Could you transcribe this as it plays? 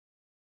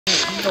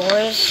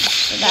doors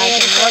so that I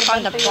can work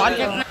on the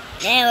project.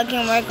 Yeah, we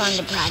can work on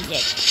the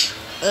project.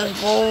 Let's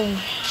go.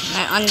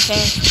 My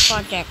unfinished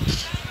project.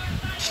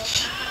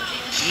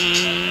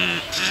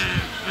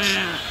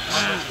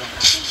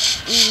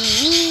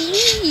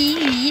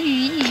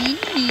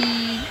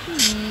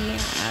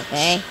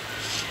 Okay.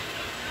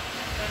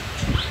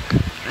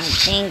 I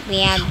think we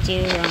have to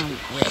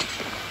wait.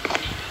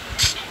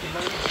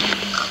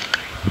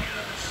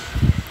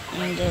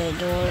 And the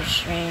doors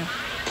right.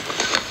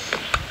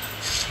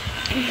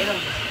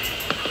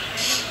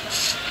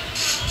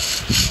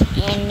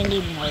 And we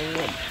need more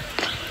wood.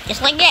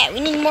 Just like that, we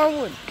need more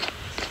wood.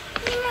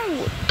 More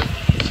wood.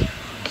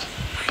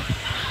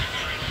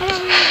 I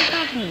don't need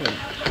cotton wood.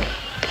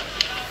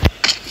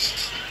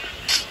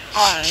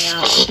 Oh no.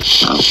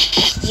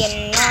 The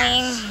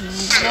annoying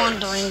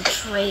wandering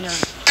traitor.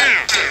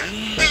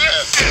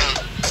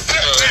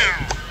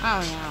 Oh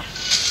no.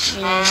 The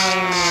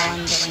annoying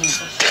wandering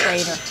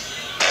traitor.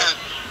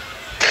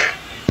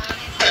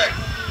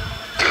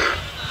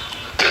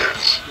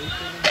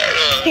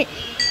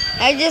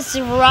 I just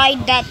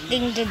ride that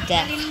thing to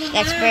death.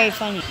 That's very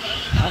funny.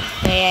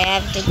 Okay, I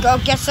have to go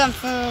get some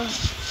food.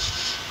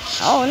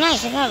 Oh,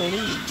 nice. I got a lead.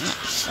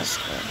 Nice. That's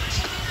good.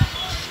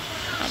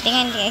 I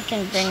think I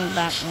can bring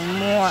back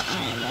more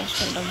animals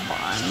to the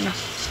barn.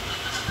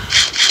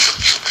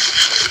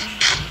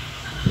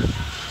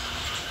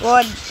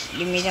 Wood.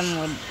 Give me some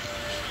wood.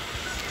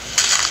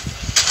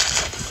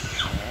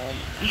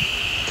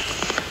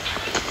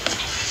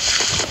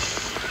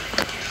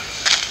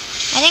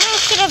 I think I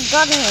should have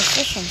gotten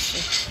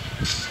efficiency.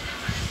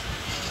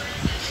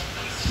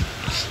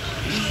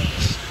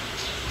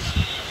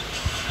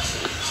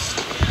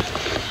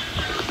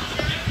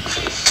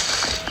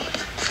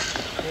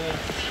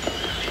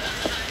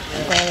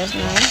 Okay, that's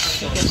nice.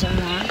 Get some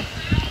more.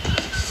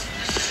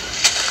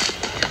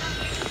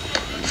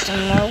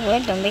 Some more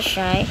wood, don't be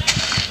shy.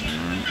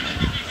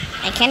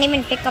 I can't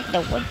even pick up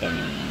the wood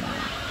anymore.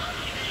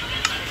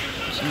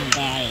 It's not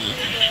that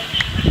easy.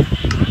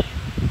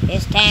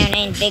 This town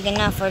ain't big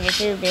enough for the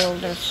two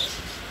builders.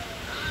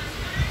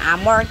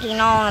 I'm working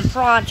on a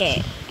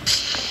project.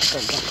 Let's go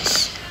get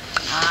this.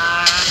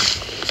 I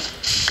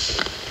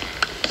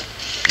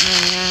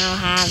now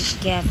have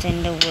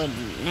gotten the wood.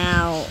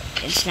 Now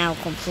it's now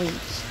complete.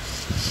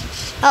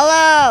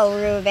 Hello,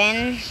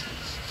 Ruben.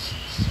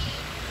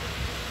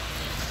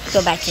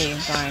 Go back to your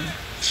barn.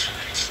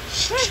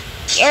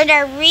 You're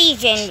the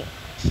reason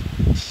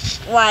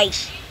why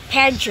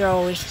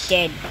Pedro is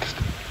dead.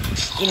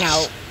 You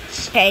know,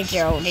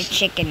 Pedro, the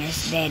chicken,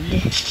 is dead.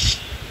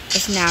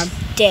 Is now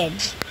dead.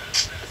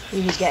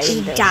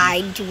 He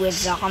died to a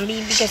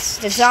zombie because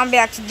the zombie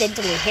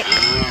accidentally hit me.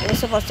 It was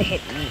supposed to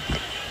hit me.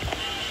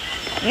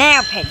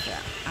 Now, Pedro,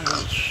 I'm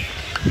rich.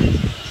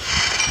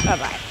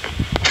 Bye-bye.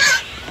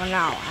 Oh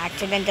no, I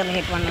accidentally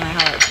hit one of my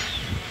hearts.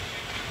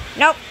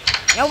 Nope.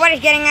 Nobody's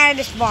getting out of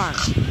this barn.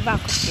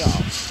 Back with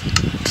y'all.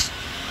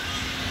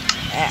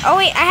 Oh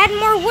wait, I had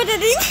more wood. I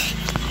didn't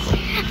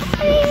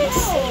even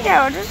see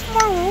that. There's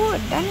more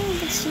wood. I didn't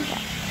even see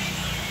that.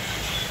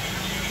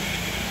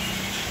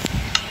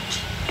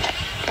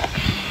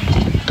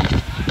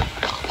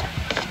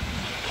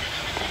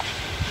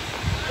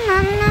 Na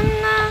na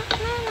na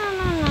na na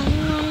na na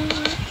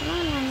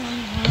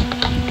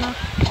na na.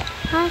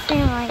 I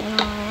feel like no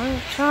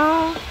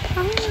control.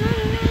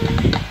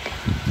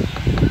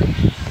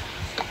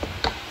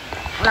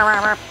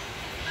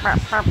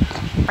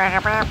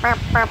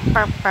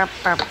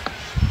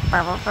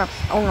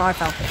 Oh no, I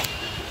fell.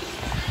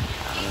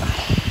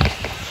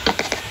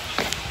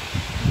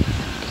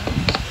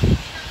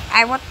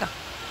 What the?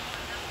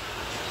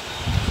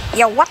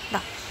 Yo, what the?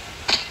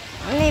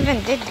 I didn't even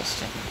did this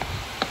to me.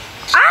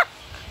 Ah!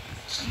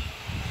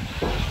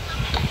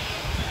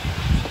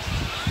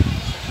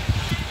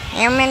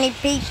 How many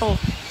people?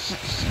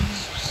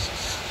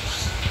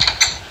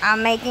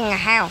 I'm making a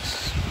house.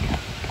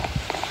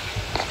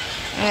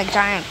 And a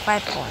giant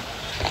platform.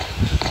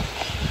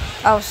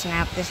 Oh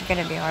snap, this is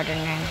gonna be harder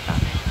than I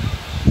thought.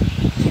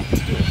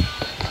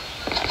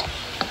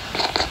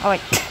 Oh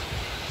wait,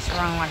 it's the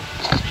wrong one.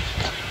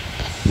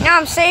 No,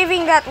 I'm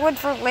saving that wood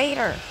for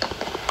later.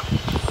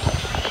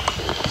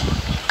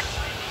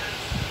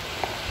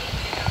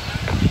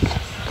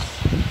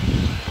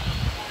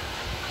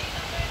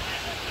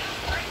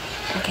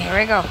 Okay, here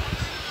we go.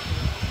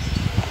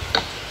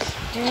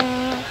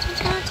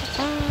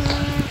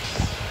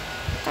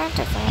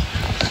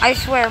 I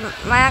swear,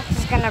 my axe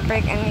is gonna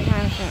break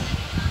anytime soon.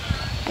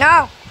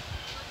 No!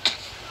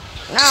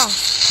 No!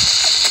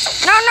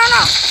 No, no,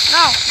 no!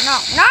 No, no,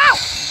 no!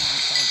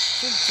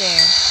 Shoot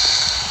there.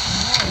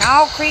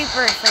 No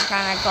creepers are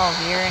gonna go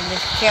here and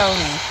just kill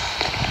me.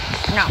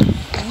 No.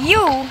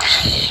 You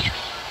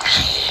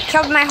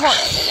killed my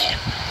horse.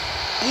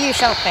 You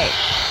shall pay.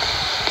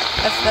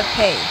 That's the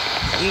pay.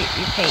 You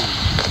paid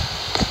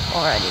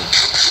already.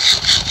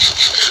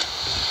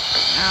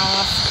 Now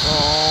let's go.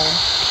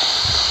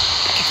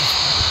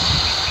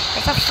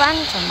 There's a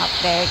phantom up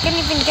there. It can't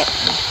even get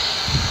me.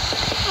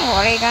 Oh,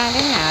 what are you gonna do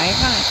now? You're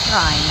gonna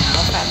cry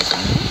now,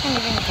 phantom. You can't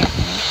even get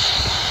me.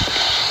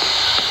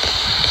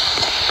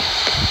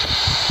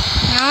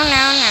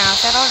 now.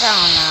 Settle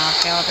down now,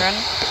 children.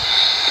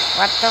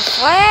 What the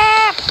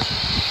flip?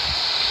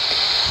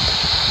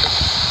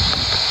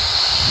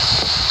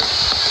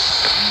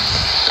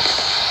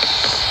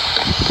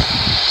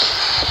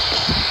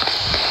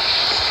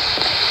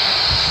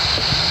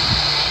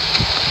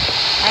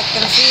 I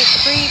can see a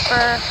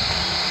creeper.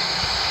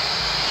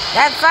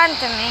 That's fun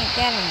to me,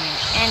 getting it.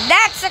 And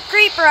that's a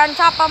creeper on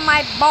top of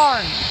my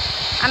barn.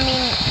 I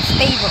mean,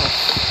 stable.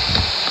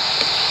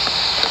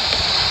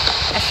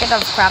 I should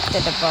have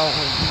crafted a bow with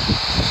me.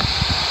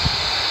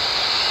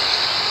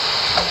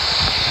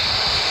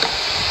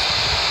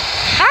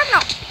 I don't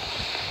know.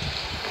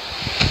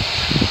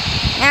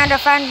 Now the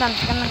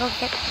phantom's gonna go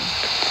get me.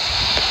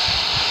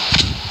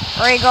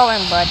 Where are you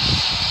going, bud?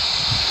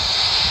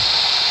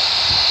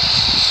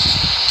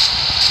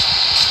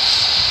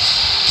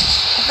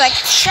 It's like,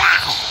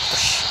 chow!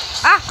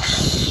 Ah!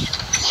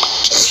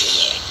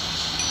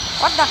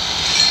 What the?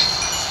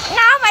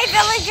 No, my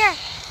villager!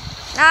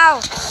 No,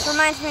 this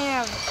reminds me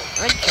of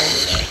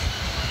Richard.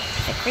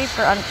 The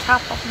creeper on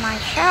top of my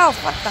shelf.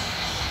 What the?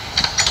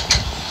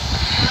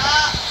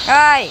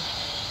 Hey!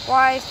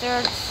 Why is there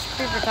a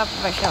creeper on top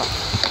of my shelf?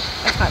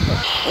 That's not good.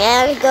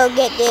 Now let's go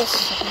get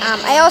this.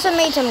 I also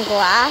made some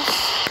glass.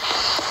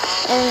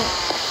 And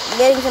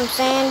getting some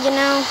sand, you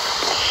know.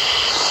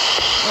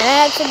 And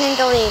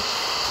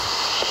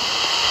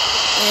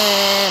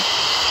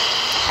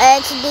I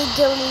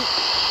accidentally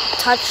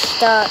touched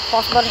the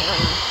pause button.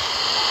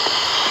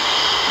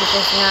 This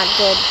is not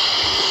good.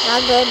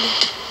 Not good.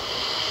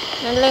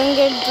 Not looking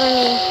good for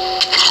me.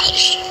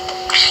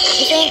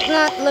 This ain't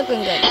not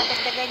looking good.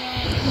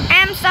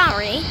 I'm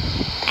sorry.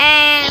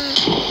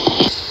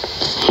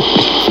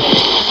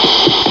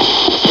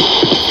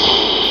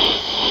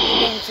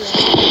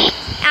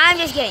 I'm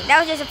just kidding. That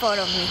was just a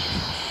photo of me.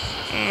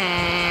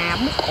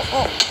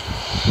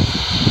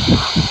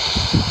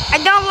 I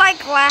don't like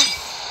glass.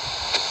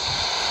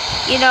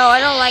 You know, I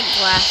don't like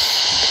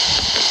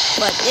glass.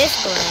 But this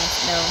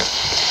glass, though.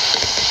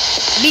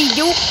 Be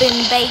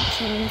duping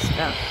bacon and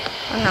stuff.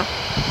 Oh no.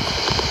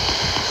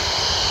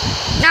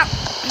 No.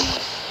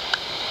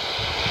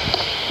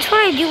 That's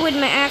what I do with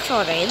my axe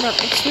all day. Look,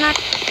 it's not.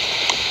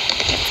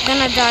 It's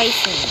gonna die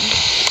soon.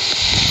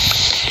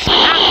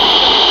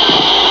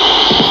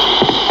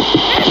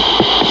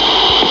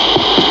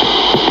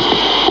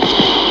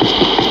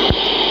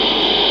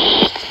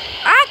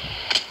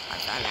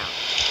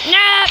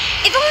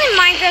 If only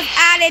Minecraft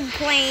added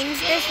planes,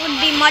 this would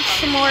be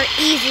much more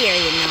easier,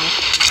 you know.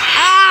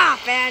 Ah,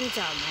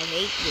 Phantom, I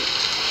hate you.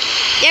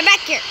 Get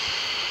back here.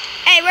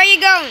 Hey, where are you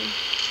going?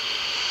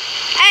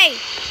 Hey,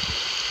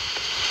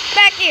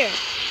 back here.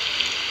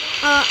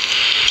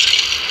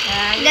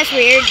 That's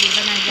weird.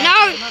 No,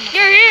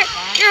 you're here.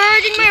 You're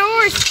hurting my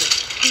horse.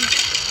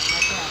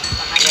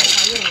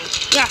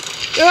 Yeah,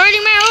 you're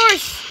hurting my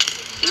horse.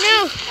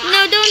 No,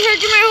 don't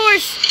hurt my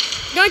horse.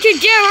 Don't you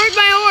dare hurt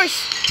my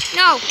horse.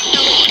 No,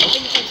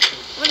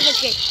 what is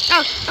this?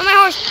 No, not my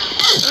horse.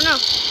 No.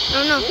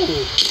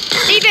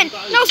 Steven!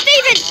 No,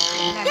 Steven!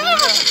 No!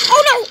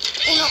 Oh no!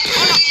 Steven!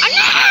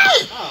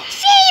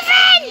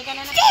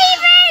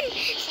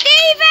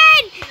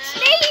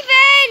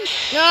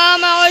 No,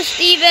 my horse,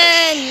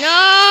 Steven!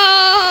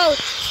 No!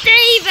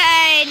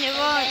 Steven!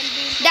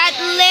 That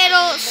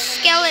little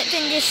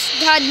skeleton just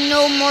had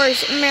no more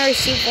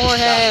mercy for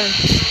him.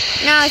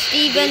 Now,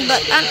 Steven,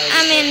 but I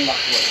mean,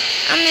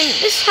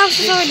 this house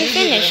is already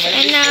finished,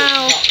 and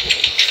now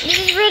this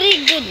is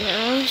really good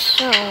now.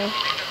 So,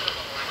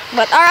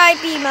 but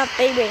R.I.P. my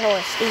favorite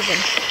horse, Steven.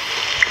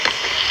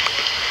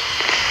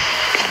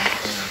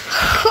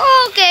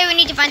 Okay, we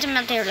need to find some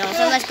material,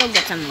 so let's go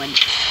get some wood.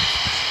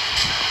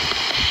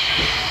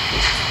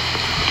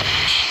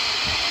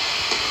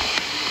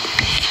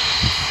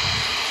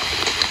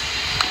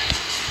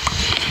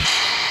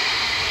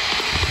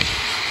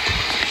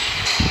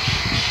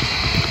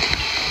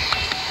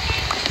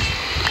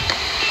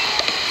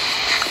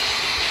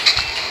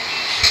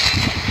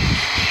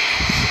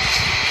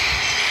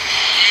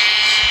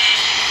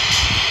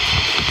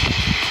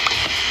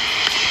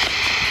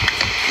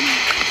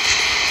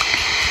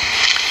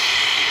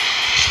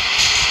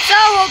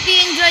 Hope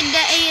you enjoyed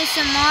the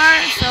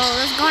ASMR, so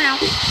let's go now.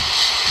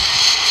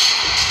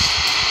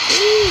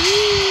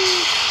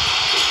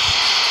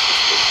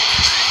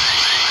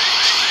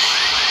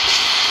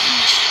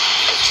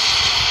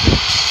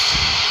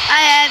 I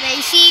have a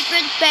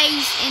secret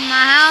base in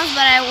my house,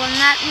 but I will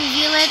not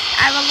reveal it.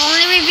 I will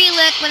only reveal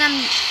it when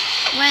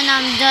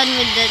I'm done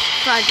with the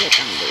project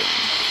I'm doing.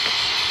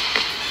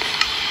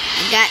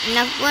 I got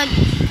enough wood.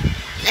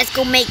 Let's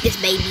go make this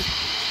baby.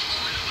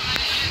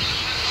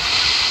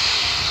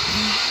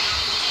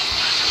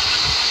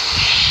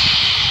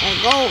 There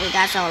we go, we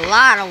got a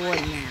lot of wood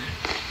now.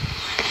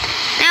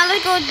 Now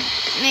let's go to the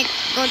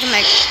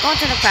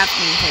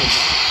crafting table.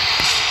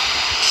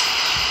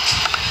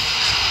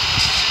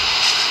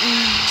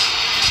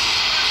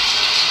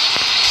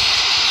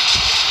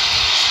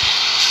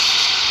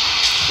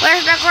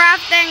 Where's the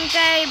crafting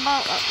table?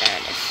 Oh, there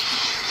it is.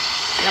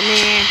 Come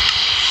here.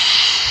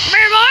 Come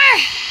here,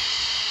 boy!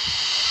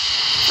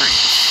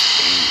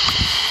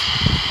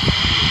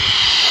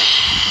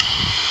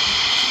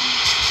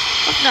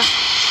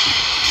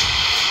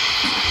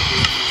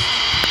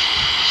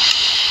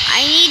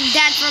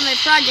 that for my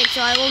project,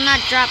 so I will not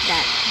drop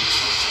that.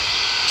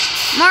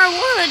 More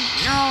wood.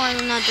 No, I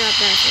will not drop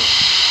that. So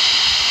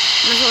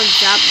might as well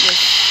drop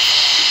this.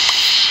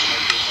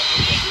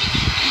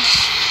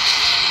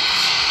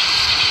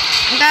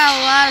 I got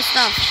a lot of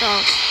stuff, so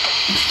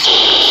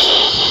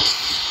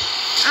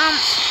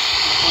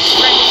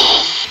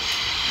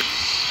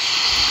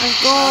let's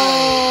go.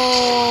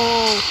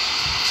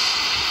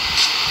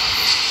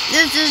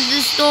 This is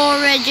the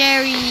storage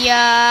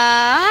area.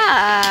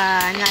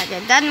 Not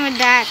yet done with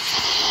that.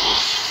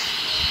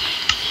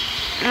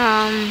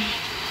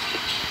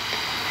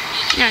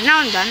 Yeah, now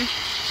I'm done.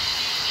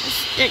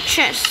 It's the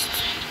chest.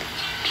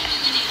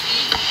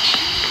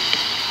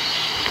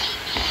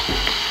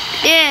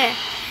 Yeah,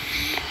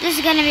 this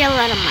is gonna be a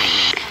lot of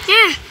mining.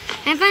 Yeah,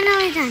 I'm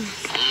finally done.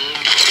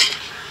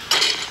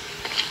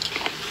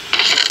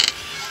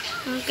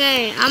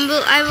 Okay,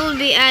 I will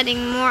be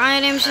adding more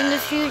items in the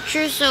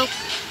future, so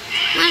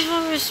might as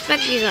well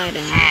respect these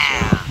items.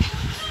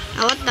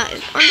 Oh, what the?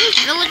 Are these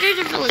villagers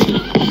or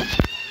villagers?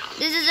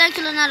 This is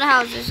actually not a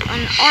house, it's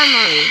an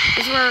armory.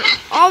 It's where,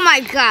 oh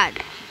my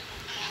god.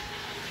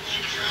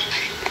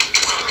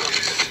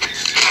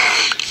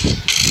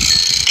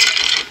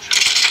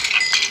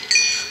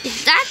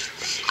 Is that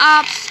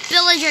a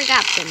villager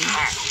captain?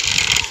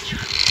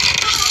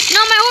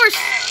 No, my horse!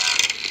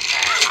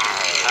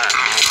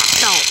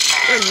 No,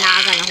 you're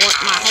not gonna hurt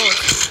my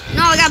horse.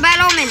 No, I got bad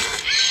omen.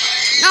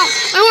 No,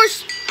 my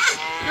horse!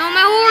 No,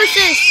 my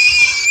horses!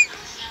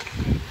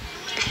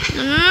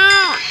 No, no, no,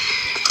 no.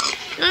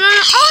 No, no,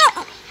 no.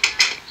 Oh!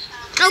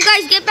 No,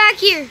 guys, get back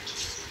here.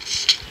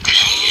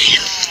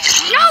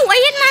 No, I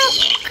hit my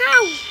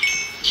cow.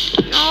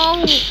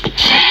 No.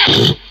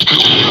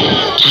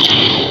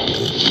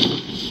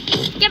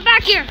 Get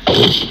back here.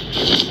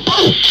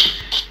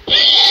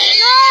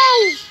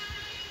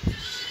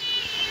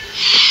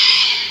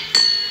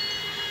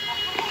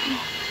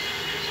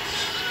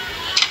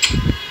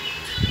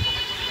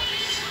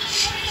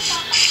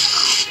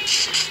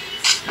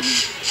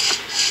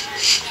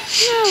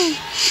 No.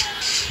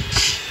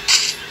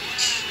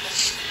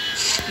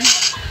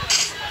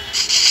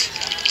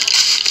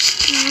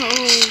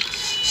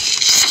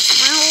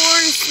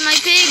 My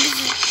pigs,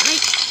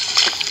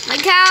 my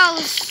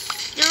cows,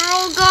 they're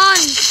all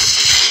gone.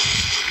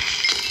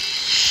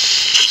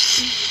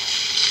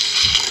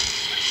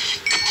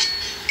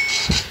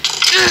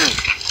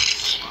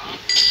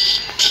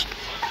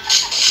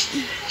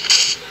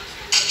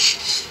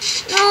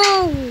 No.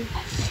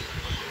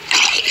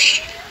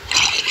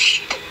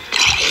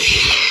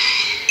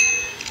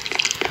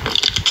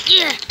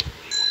 Yeah.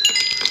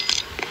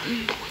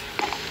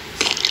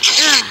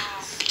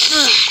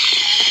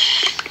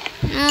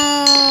 No,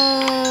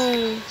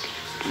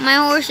 my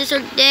horses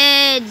are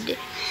dead.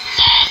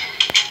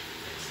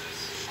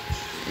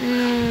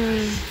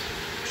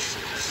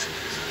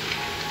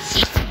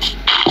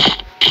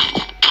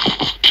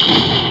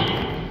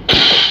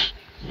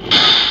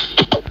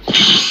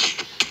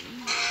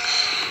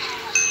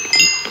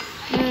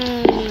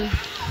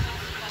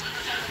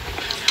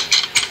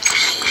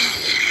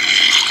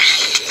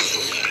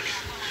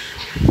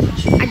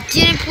 I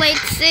didn't play it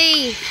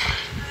safe.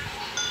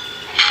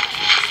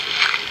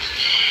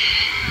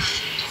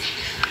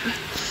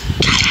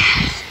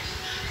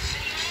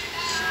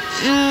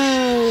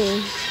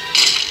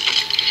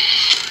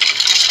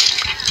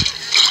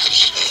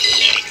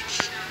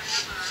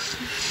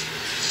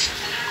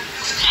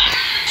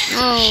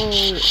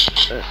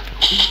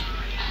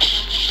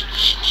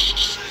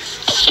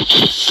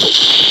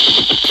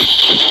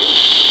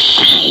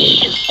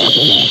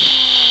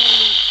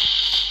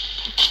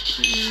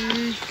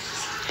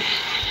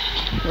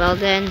 Well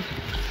then.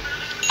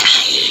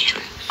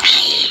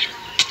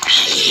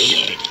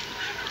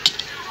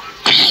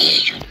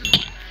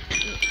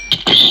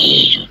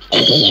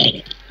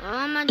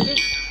 I'ma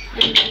just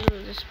do a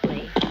little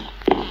display.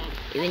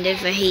 Even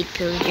if I hate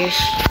pillagers.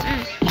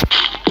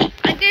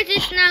 I guess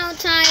it's now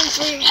time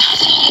for me to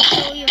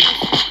show you my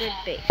secret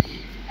base.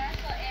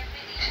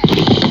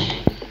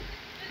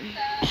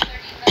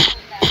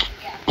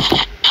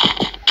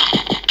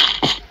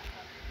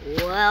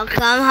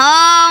 Welcome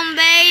home,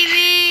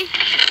 baby.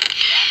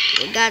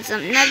 We got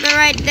some nether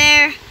right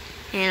there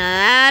and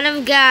a lot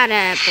of god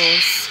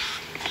apples.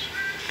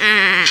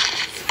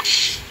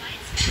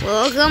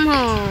 Welcome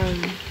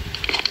home.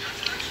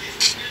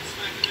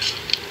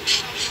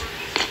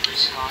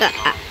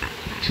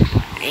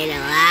 And a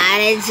lot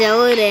of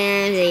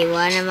totems that you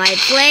wanna might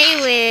play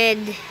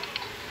with.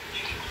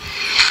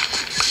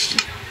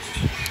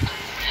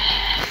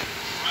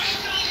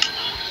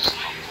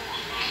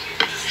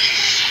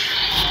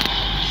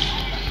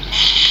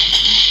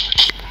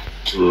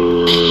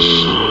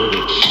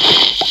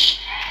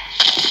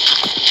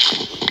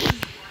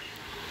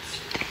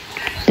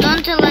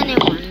 Don't tell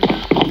anyone,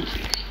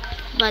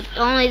 but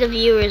only the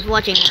viewers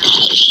watching now.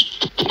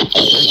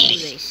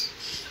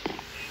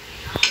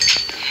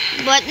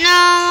 But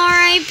no,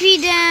 RIP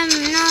them,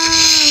 no,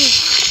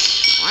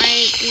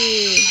 RIP.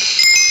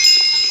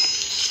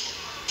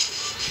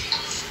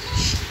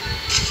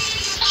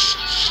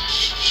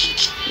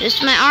 This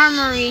is my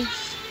armory.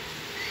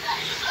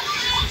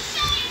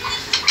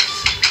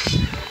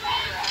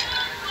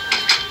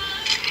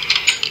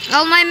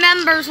 All my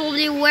members will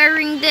be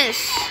wearing this.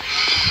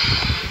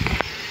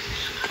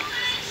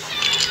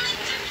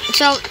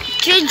 So,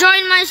 to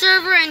join my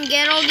server and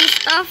get all this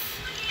stuff,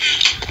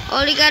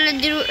 all you gotta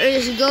do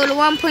is go to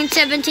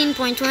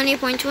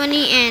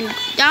 1.17.20.20 and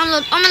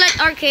download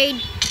Omelette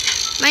Arcade.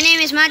 My name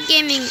is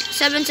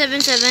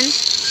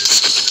MattGaming777.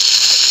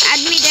 Add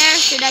me there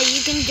so that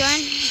you can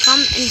join. Come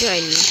and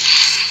join me.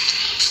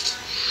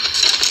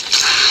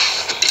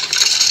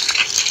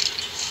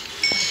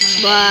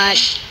 But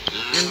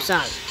I'm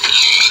sorry.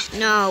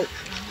 No.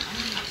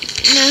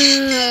 No.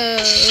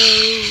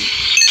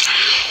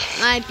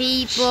 My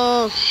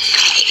people.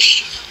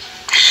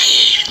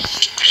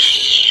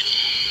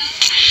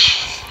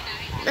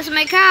 That's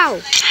my cow.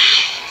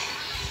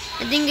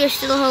 I think there's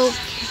still hope.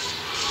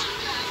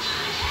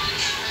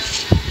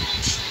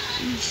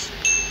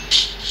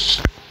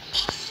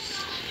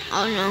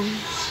 Oh no.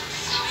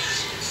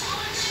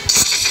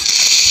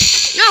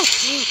 No!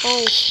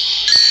 Oh.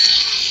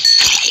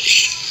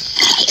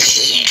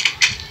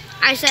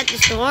 I set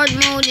this to hard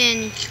mode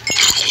and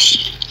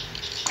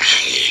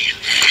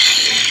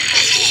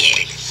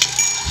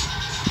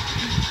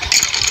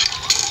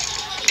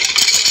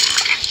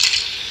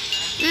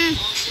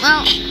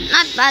well,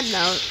 not bad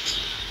though.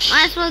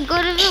 Might as well go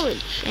to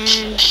village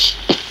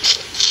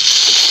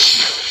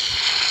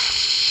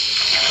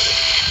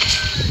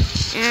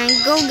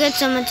and go get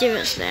some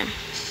materials there.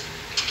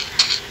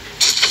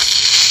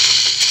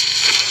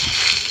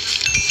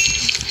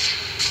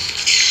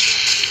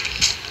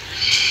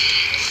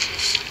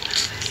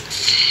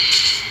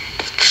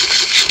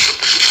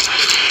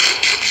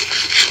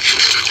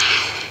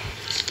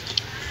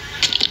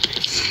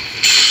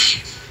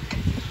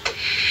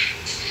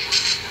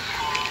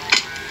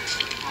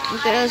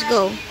 Okay, let's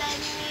go.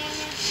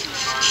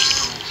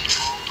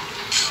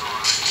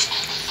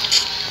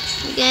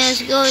 Okay,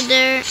 let's go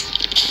there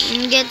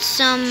and get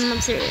some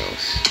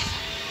materials.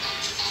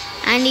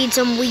 I need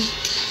some wheat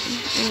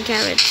and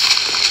carrots.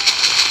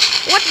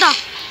 What the?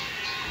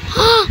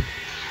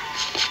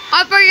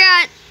 I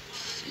forgot.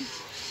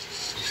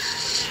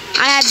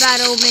 I had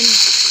bad omen.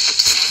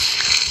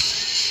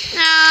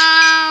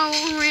 No,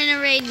 we're in a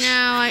raid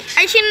now. I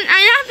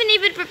haven't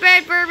even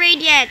prepared for a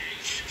raid yet.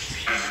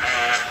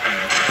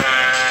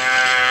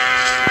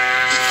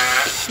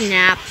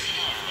 Snap.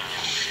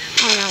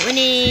 Hold on, we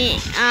need,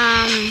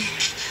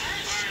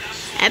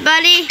 hey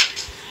buddy.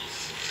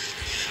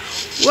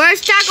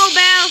 Where's Taco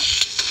Bell?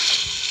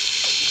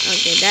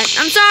 Okay,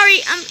 I'm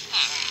sorry,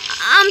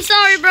 I'm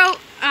sorry, bro.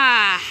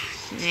 Ah,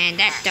 man,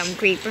 that dumb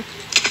creeper.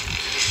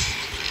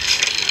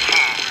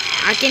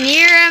 I can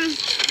hear him.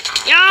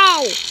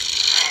 Yo!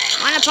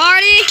 Wanna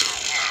party?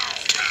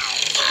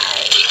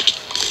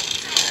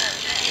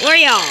 Where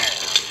y'all?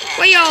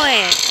 Where y'all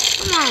at?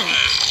 Come on.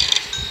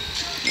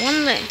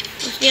 One left.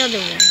 What's the other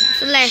one? What's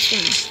the last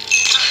one?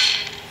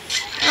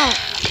 Oh.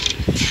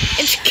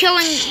 It's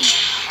killing me.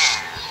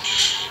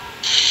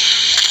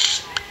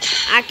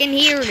 I can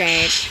hear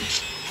that.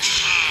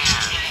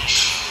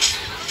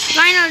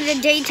 Finally, the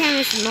daytime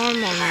is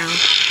normal now.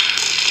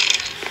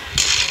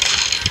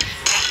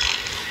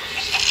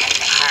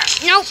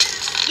 Nope.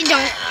 You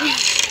don't.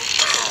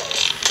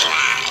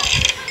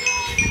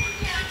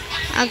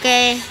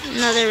 Okay,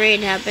 another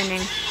raid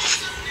happening.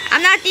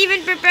 I'm not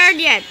even prepared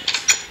yet.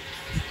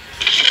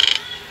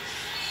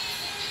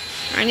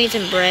 I need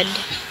some bread.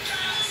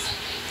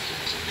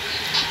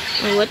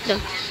 Wait, what the?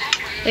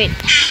 Wait.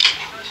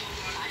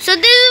 So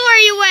this is where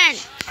you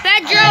went,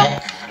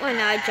 Pedro? Oh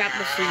no, I dropped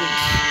the seeds.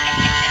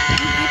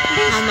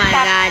 Oh my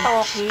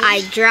god.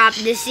 I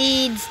dropped the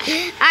seeds.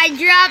 I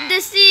dropped the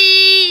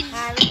seeds.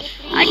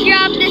 I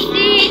dropped the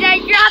seeds. I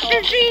dropped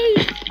the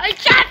seeds. I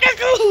dropped the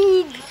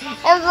seeds.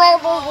 Oh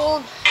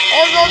no.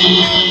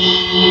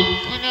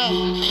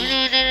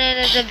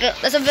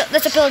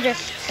 That's a pillager.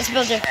 That's a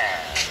pillager.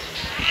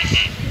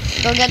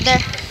 Go get there.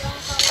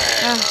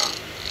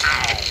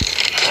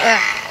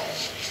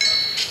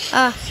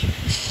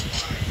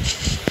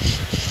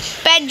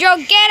 Pedro,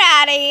 get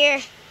out of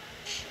here.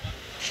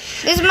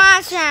 This is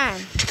my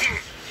time.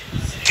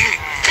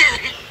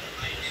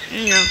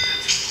 No.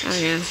 Oh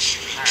no.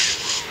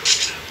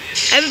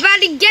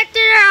 Everybody get to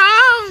their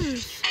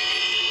homes.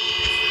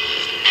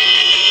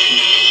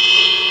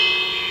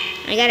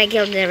 I gotta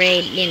kill the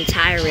raid, the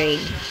entire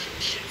raid.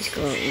 Let's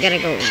go. Gotta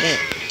go.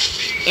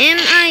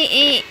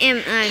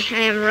 M-I-A-M-I.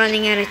 I am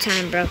running out of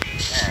time, bro.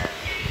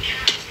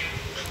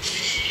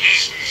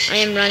 I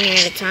am running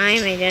out of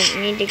time. I just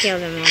need to kill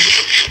them all.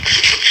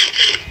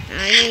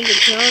 I need to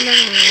kill them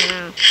all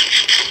now.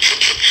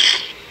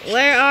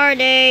 Where are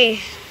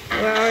they?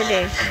 Where are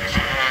they?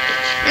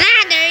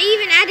 Ah, they're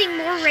even adding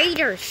more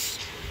raiders.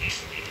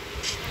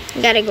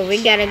 We gotta go. We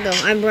gotta go.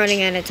 I'm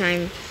running out of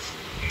time.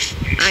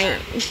 I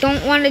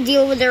don't want to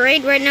deal with the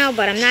raid right now,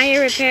 but I'm not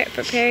here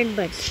prepared,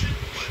 but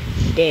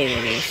there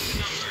it is.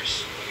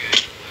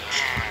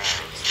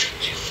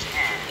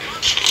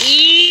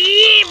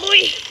 Yeah,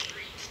 boy.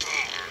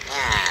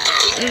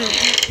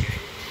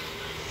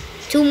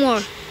 2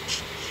 more.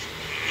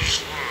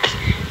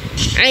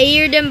 I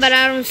hear them, but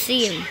I don't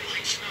see them.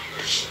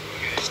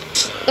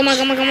 Come on,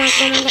 come on, come on,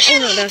 come on. Oh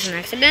no, that was an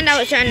accident. I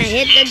was trying to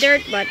hit the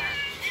dirt, but...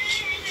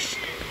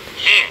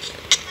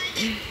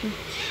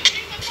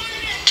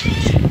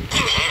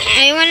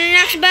 I want the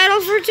next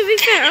battle for it to be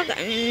fair.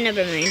 Okay,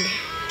 never mind.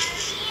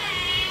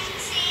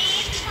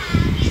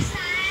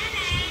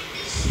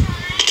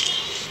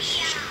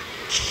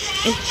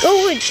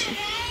 Go with...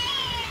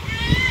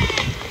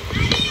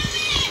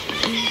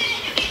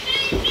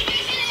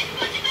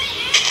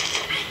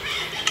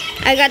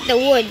 I got the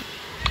wood.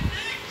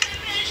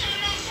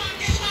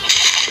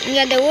 You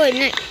got the wood.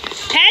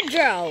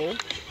 Pedro!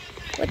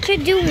 What you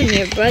doing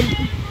here, bud?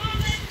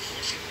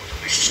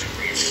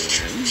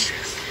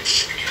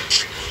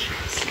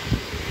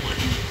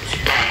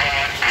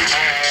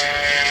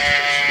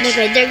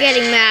 Okay, they're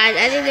getting mad.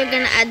 I think they're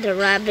gonna add the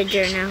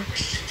Ravager now.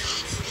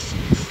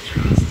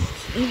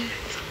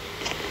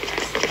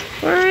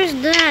 Where is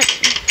that?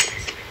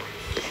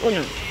 Oh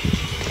no.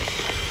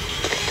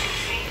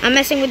 I'm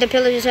messing with the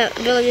village's house.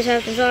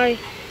 I'm sorry.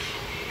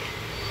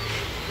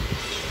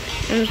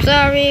 I'm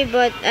sorry,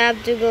 but I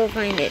have to go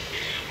find it.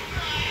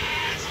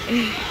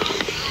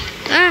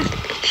 Ah!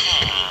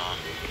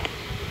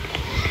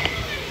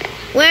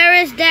 Where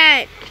is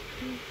that?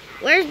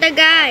 Where's the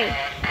guy?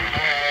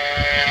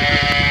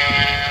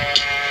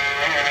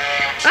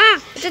 Ah!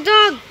 It's a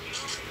dog!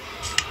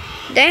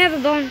 They have a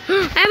bone.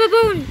 I have a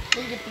bone!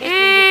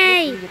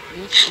 Hey!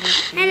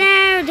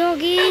 Hello,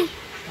 doggy!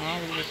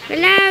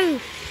 Hello!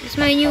 It's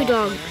my new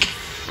dog.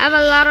 I have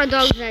a lot of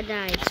dogs that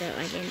died, so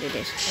I can do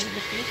this.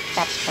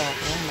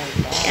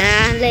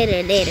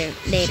 Later,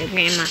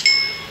 Grandma.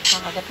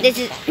 This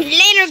is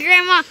later,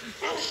 Grandma.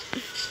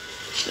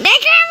 Hey,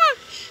 Grandma!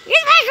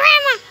 Here's my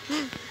Grandma!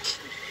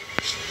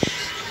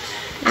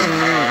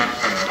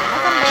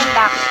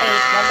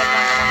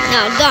 No,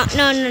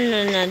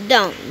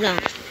 don't.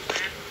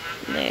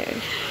 There.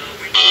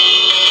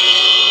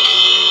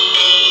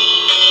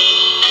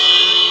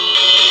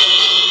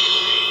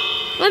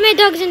 Why my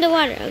dog's in the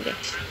water? Okay.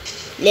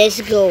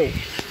 Let's go.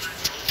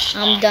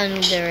 I'm done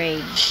with the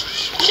raid.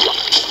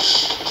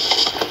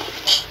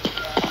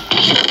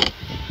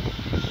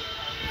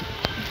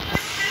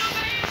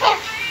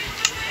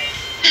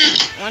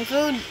 Want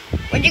food?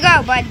 Where'd you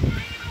go, bud?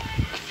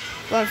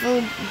 Want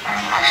food?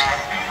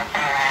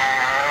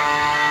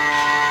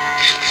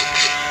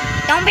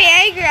 Don't be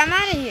angry. I'm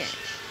out of here.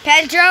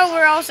 Pedro,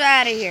 we're also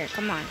out of here.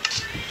 Come on.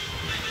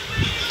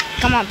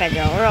 Come on,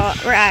 Pedro.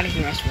 We're out of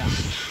here as well.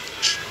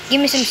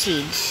 Give me some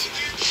seeds.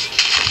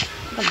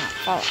 Come on,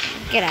 follow.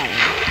 Get out of here.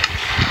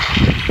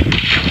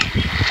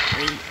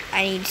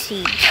 I need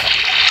seeds.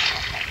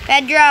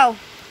 Pedro!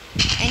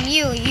 And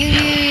you.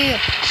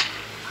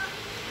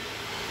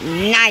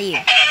 Not you.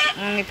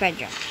 Only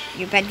Pedro.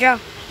 You, Pedro?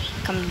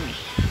 Come to me.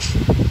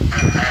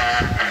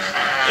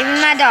 Even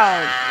my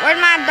dog. Where'd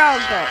my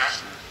dog go?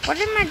 Where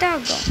did my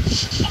dog go?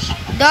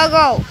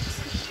 Doggo!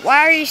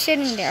 Why are you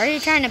sitting there? Are you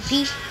trying to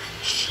pee?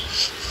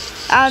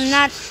 I'm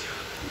not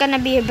gonna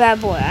be a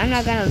bad boy. I'm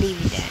not gonna leave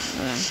you there.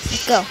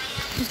 Let's go.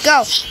 Let's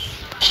go.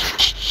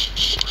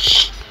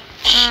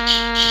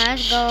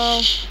 Let's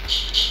go.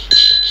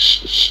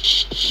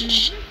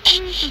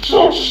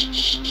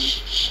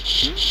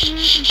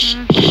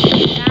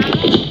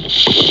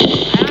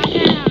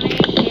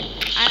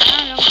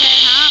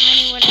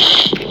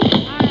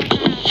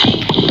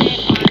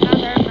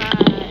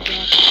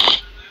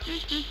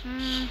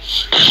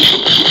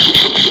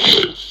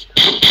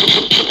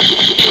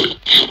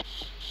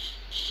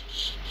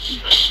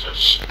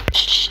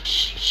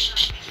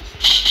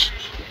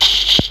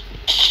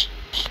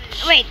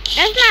 Wait,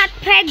 that's not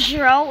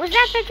Pedro. Was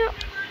that Pedro?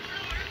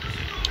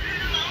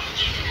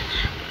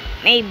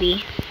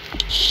 Maybe.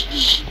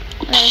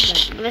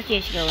 Let's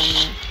just go in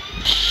there.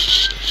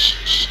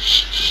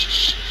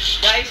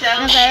 Okay,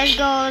 let's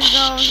go.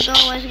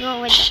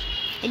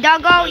 Hey,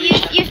 doggo,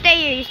 you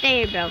stay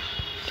here, bro.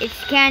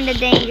 It's kinda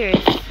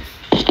dangerous.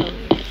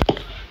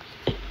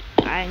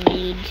 I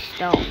need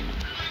stone.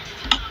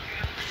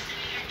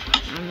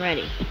 I'm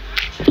ready.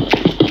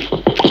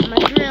 I'm a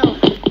drill.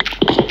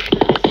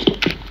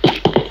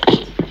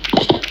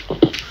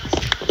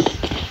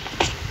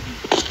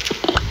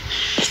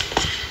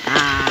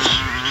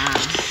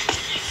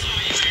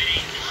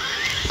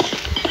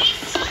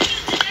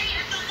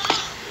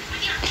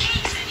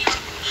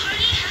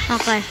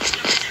 Okay,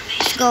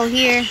 let's go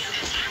here.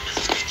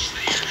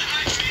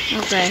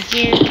 Okay,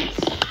 here.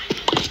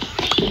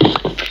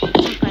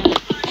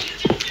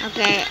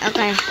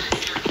 Okay.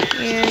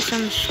 Here's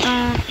some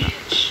stone.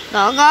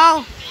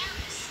 Doggo!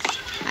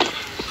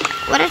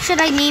 What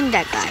should I name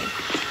that guy?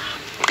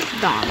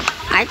 Dog.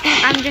 I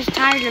think I'm just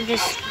tired of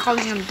just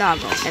calling him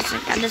Doggo.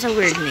 That's a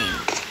weird name.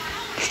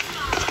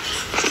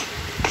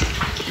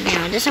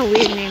 Yeah, that's a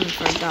weird name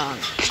for a dog.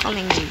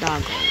 Calling him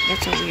Doggo.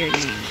 That's a weird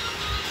name.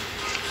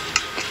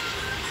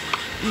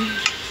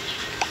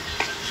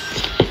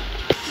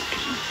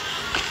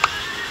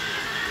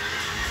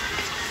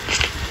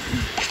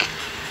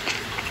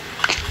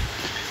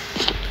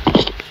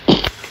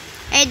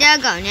 Hey,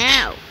 Doggo,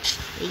 now.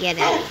 You get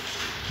out.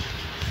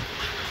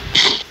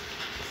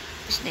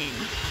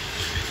 Stand.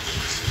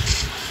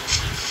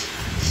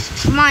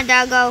 Come on,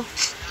 Doggo.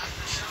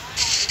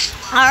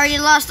 I already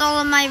lost all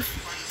of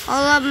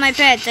my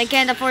pets. I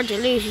can't afford to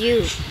lose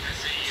you.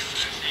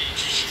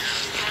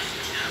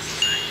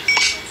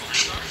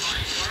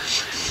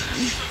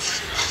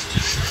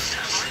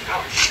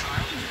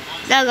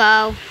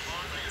 Doggo.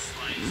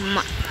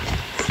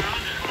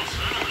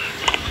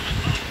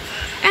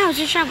 Oh, it's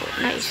a shovel.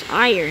 Nice.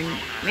 Iron.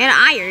 Made of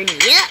iron.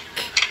 Yuck.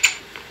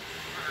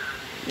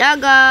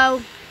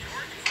 Doggo.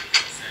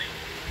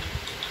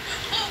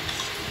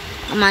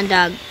 Come on,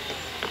 dog.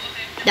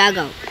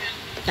 Doggo.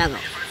 Doggo.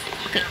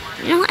 Okay.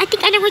 No, I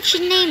think I know what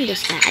should name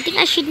this guy. I think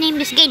I should name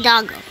this guy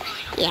Doggo.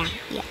 Yeah.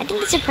 I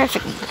think it's a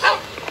perfect name.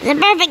 It's a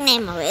perfect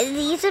name.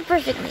 It's a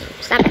perfect name.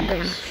 Stop it,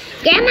 Grandma.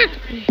 Grandma.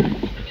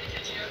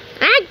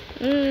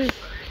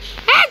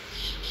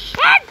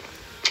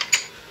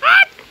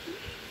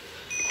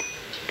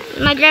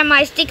 My grandma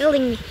is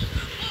tickling me.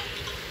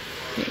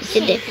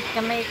 Sit there.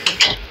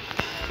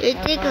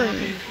 You're tickling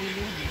me.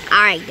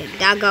 Alright then,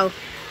 Doggo.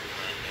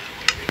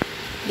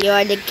 You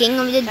are the king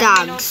of the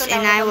dogs,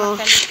 and I will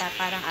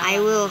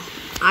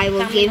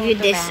give you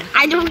this.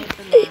 I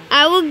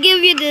will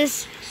give you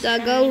this,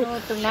 Doggo.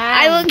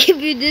 I will give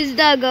you this,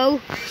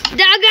 Doggo.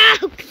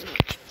 Doggo!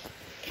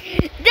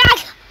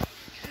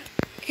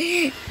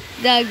 Doggo!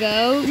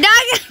 Doggo!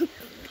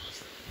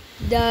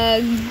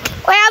 Dog.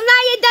 Wait, I'm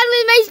not yet done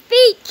with my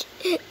speech.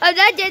 I'm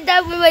not yet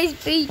done with my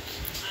speech.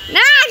 Nah,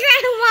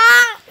 Grandma!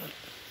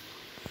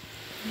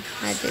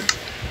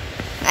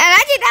 I'm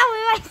not yet done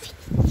with my speech.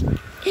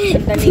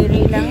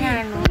 Sandaliri lang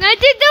yan. Not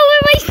yet done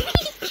with my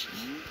speech.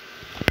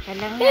 Lang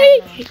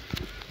yan.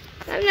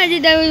 I'm not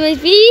yet done with my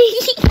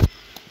speech.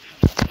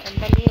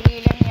 Sandaliri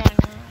lang yan.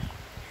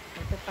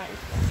 Ito pa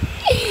isa.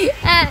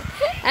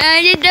 I'm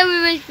not yet done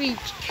with my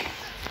speech.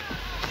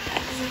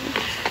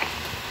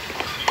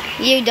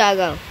 You,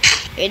 Doggo.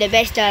 You're the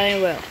best dog in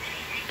the world.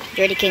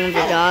 You're the king of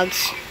the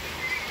dogs.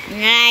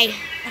 And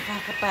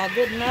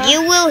Nakakapagod, no?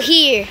 you will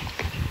hear.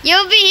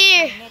 You'll be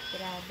here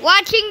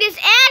watching this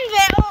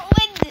anvil.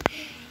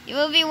 You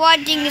will be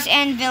watching this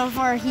anvil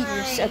for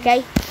years,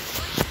 okay?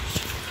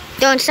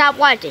 Don't stop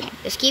watching.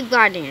 Just keep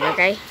guarding it,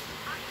 okay?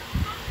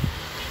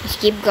 Just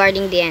keep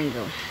guarding the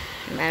anvil.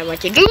 No matter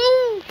what you do.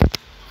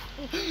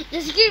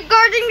 Just keep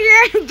guarding the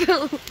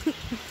anvil.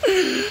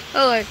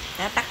 Oh,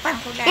 Tatakpan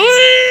ko lang.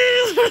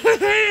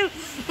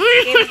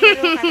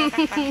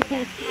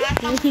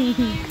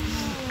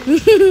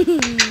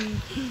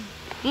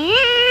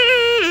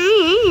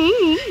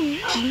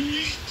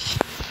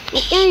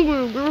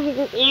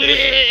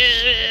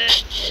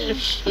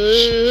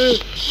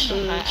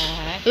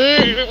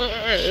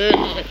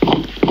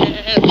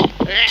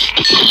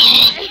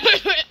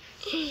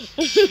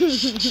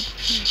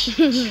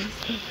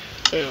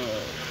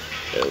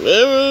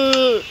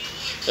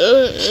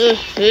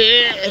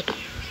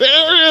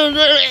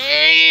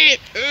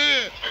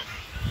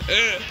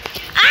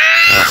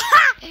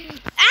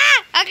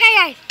 Okay,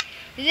 guys.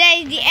 That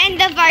is the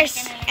end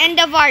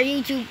of our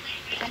YouTube.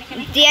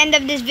 The end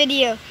of this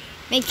video.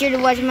 Make sure to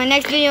watch my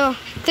next video.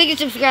 Click the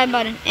subscribe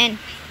button and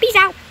peace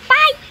out.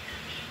 Bye.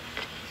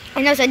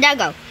 And also,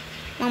 Doggo,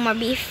 want more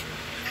beef?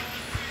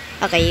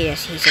 Okay,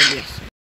 yes, he said yes.